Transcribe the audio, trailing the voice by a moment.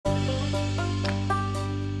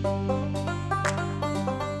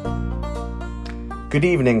Good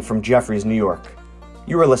evening from Jefferies, New York.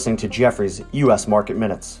 You are listening to Jefferies U.S. Market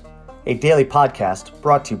Minutes, a daily podcast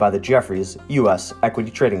brought to you by the Jefferies U.S. Equity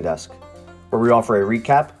Trading Desk, where we offer a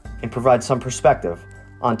recap and provide some perspective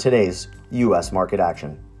on today's U.S. market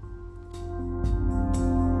action.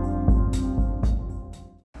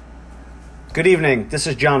 Good evening, this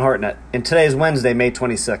is John Hartnett, and today is Wednesday, May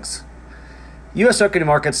 26th. U.S. equity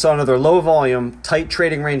markets saw another low-volume, tight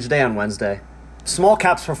trading range day on Wednesday. Small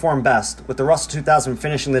caps performed best, with the Russell 2000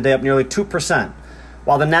 finishing the day up nearly 2%,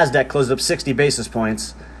 while the Nasdaq closed up 60 basis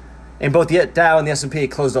points, and both the Dow and the S&P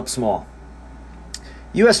closed up small.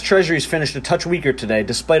 U.S. Treasuries finished a touch weaker today,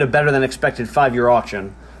 despite a better-than-expected 5-year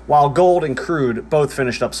auction, while gold and crude both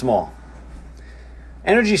finished up small.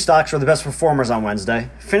 Energy stocks were the best performers on Wednesday,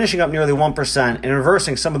 finishing up nearly 1% and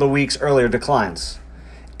reversing some of the week's earlier declines.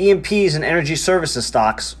 E&Ps and energy services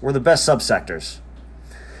stocks were the best subsectors.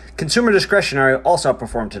 Consumer discretionary also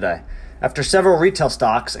outperformed today, after several retail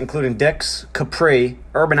stocks, including Dick's, Capri,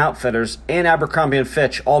 Urban Outfitters, and Abercrombie &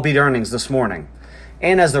 Fitch, all beat earnings this morning,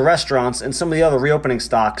 and as the restaurants and some of the other reopening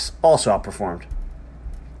stocks also outperformed.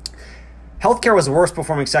 Healthcare was the worst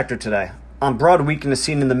performing sector today, on broad weakness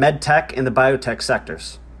seen in the medtech and the biotech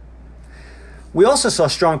sectors. We also saw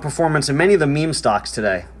strong performance in many of the meme stocks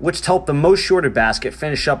today, which helped the most shorted basket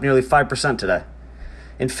finish up nearly 5% today.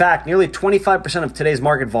 In fact, nearly 25% of today's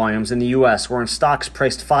market volumes in the U.S. were in stocks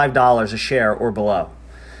priced $5 a share or below.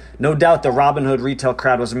 No doubt the Robinhood retail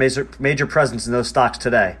crowd was a major presence in those stocks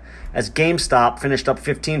today, as GameStop finished up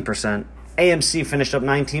 15%, AMC finished up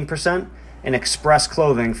 19%, and Express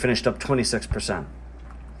Clothing finished up 26%.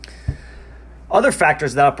 Other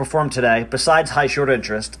factors that outperformed today, besides high short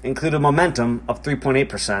interest, included momentum of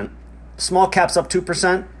 3.8%, small caps up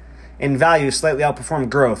 2%, and value slightly outperformed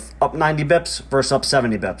growth, up 90 bips versus up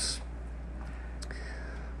 70 bips.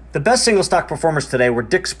 The best single stock performers today were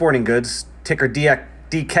Dick's Sporting Goods, ticker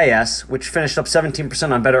DKS, which finished up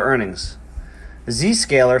 17% on better earnings.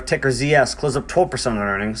 Zscaler, ticker ZS, closed up 12% on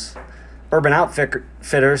earnings. Urban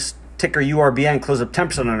Outfitters, ticker URBN, closed up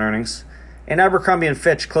 10% on earnings. And Abercrombie &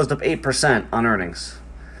 Fitch closed up 8% on earnings.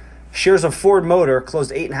 Shares of Ford Motor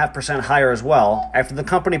closed 8.5% higher as well, after the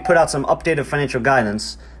company put out some updated financial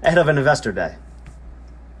guidance ahead of an investor day.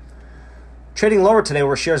 Trading lower today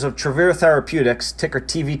were shares of Travere Therapeutics, ticker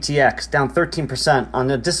TVTX, down 13% on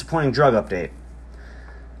a disappointing drug update.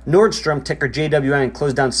 Nordstrom, ticker JWN,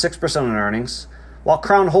 closed down 6% on earnings, while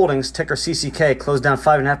Crown Holdings, ticker CCK, closed down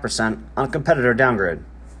 5.5% on a competitor downgrade.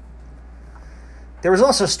 There was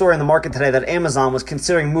also a story in the market today that Amazon was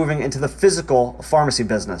considering moving into the physical pharmacy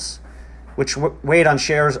business, which weighed on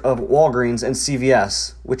shares of Walgreens and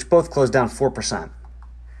CVS, which both closed down 4%.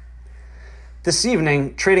 This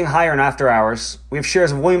evening, trading higher in after hours, we have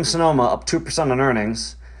shares of Williams-Sonoma up 2% on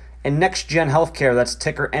earnings, and NextGen Healthcare, that's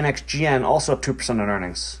ticker NXGN, also up 2% on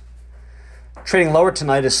earnings. Trading lower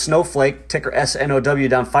tonight is Snowflake, ticker SNOW,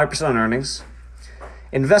 down 5% on earnings.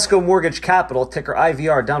 Invesco Mortgage Capital, ticker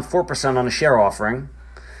IVR, down 4% on a share offering.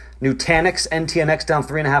 Nutanix, NTNX, down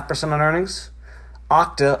 3.5% on earnings.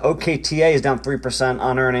 Okta, OKTA, is down 3%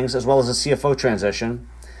 on earnings, as well as a CFO transition.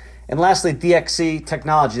 And lastly, DXC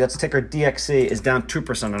Technology, that's ticker DXC, is down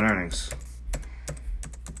 2% on earnings.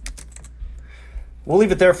 We'll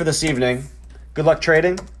leave it there for this evening. Good luck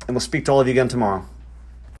trading, and we'll speak to all of you again tomorrow.